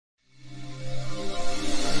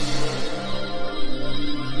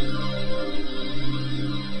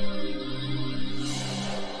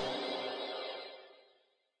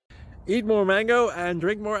eat more mango and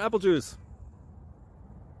drink more apple juice.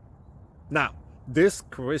 Now, this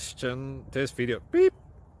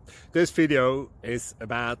video is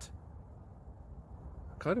about,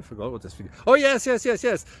 I kind of forgot what this video. Oh yes.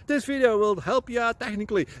 This video will help you out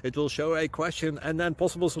technically. It will show a question and then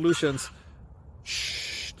possible solutions.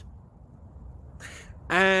 Shh.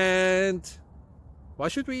 And why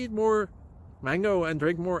should we eat more mango and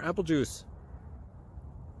drink more apple juice?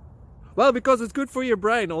 Well, because it's good for your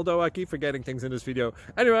brain, although I keep forgetting things in this video.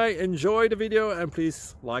 Anyway, enjoy the video and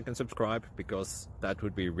please like and subscribe, because that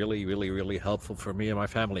would be really helpful for me and my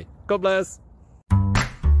family. God bless!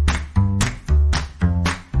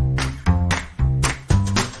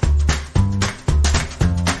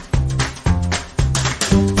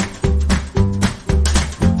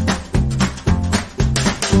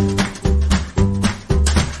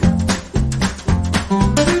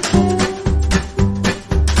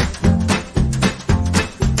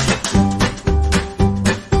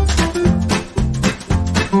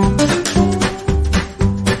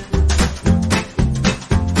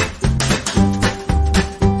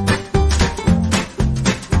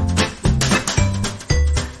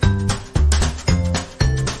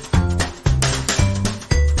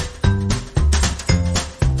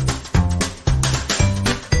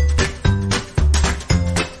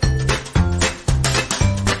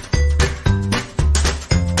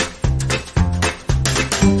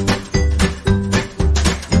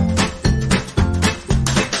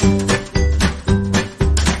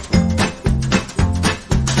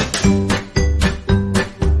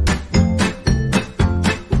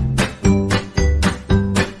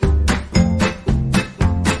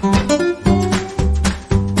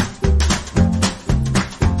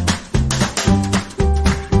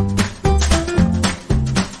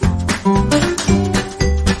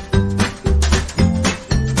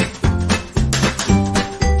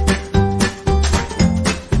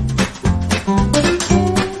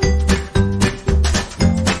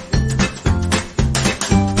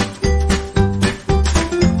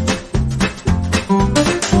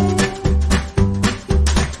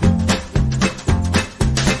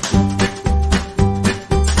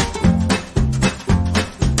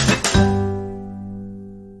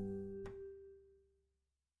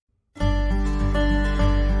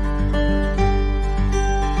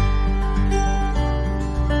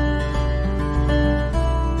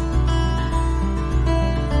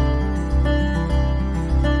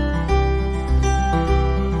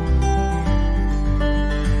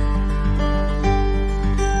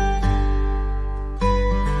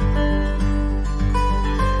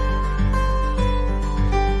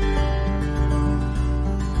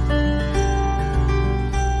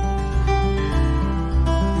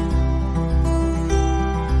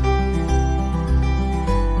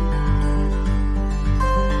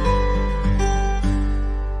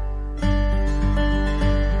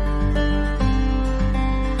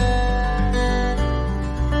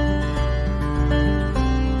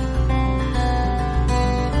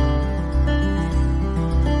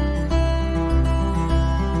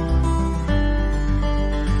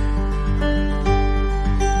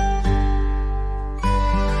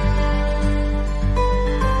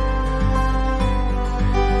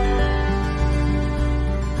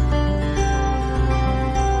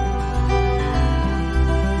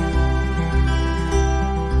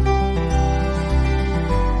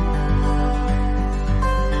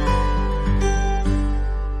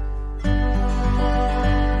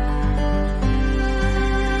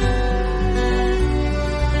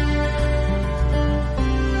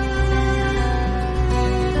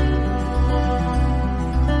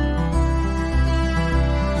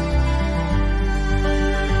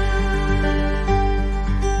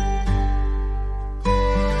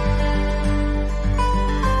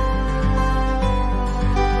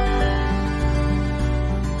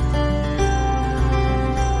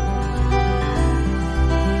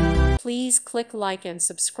 Please click like and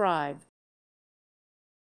subscribe.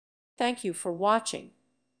 Thank you for watching.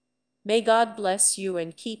 May God bless you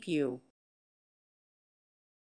and keep you.